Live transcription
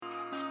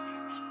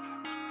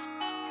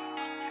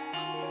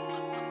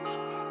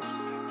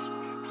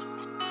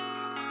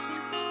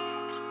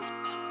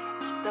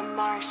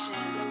Are you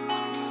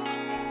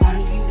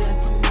that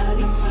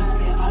somebody? She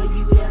said, are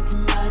you that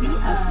somebody?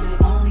 I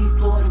said, only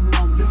for the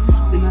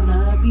moment. See, my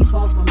love be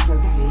far from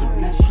perfect.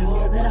 Not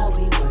sure that I'll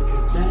be worth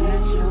it, but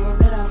not sure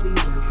that I'll be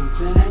worth it,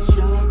 but not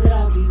sure that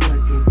I'll be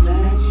worth it, but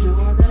not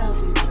sure that I'll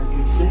be worth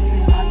it. She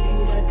said, are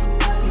you that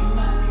somebody?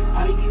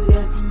 Are you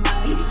that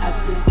somebody? I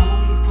said,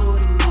 only for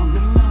the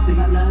moment. See,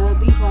 my love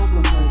be far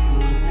from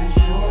perfect. Not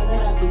sure that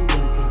I'll be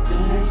worth it,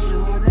 but not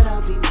sure that I'll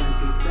be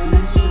worth it, but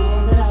not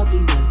sure that I'll be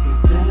worth it,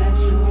 but not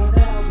sure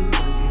that I'll be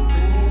worth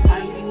it.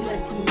 Are you that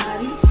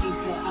somebody? She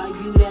said, are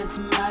you that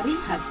somebody?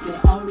 I said,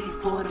 only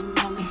for the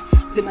moment.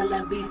 See, my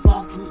love be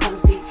far from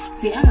perfect.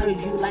 See, I heard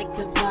you like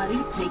to party,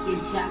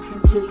 taking shots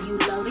until you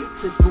loaded.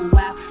 Took a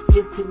while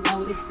just to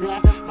notice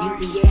that you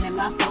began in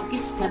my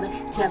focus.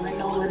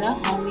 Telling all of the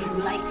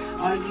homies like,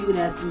 are you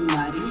that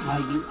somebody?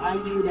 Are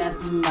you that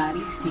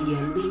somebody? See,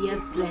 Aaliyah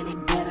said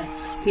it better.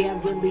 See, I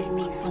really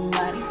need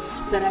somebody.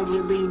 Said I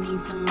really need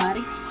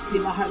somebody. See,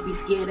 my heart be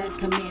scared of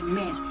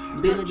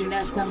commitment, building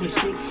up some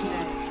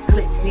restrictions.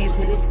 Clipped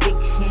into this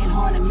fiction,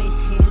 on a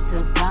mission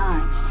to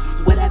find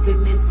what I've been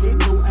missing,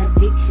 new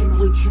addiction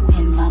with you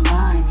in my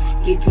mind.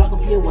 Get drunk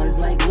off your words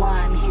like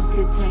wine,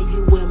 entertain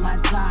you with my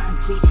time.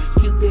 See,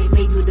 Cupid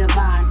made you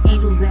divine,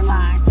 angels in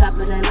mine, top of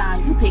the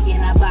line. You picking,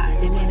 I buy,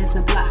 the minute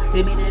supply,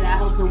 the minute I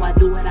hustle, I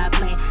do what I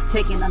plan.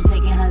 I'm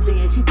taking her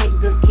there, she's taking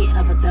good care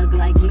of a thug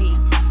like me.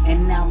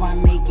 And now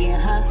I'm making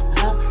her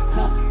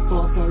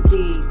fall so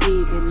deep,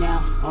 and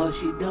now all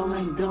she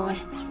doing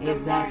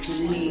is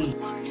asking me,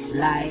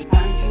 like,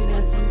 are you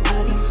that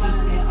somebody? She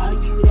said, are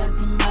you that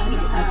somebody?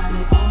 I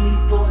said, only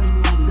for the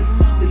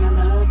moment. See, my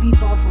love be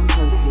far from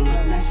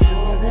perfect. Not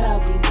sure that I'll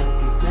be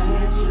worth it, but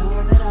not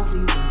sure that I'll be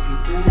worth it,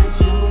 but not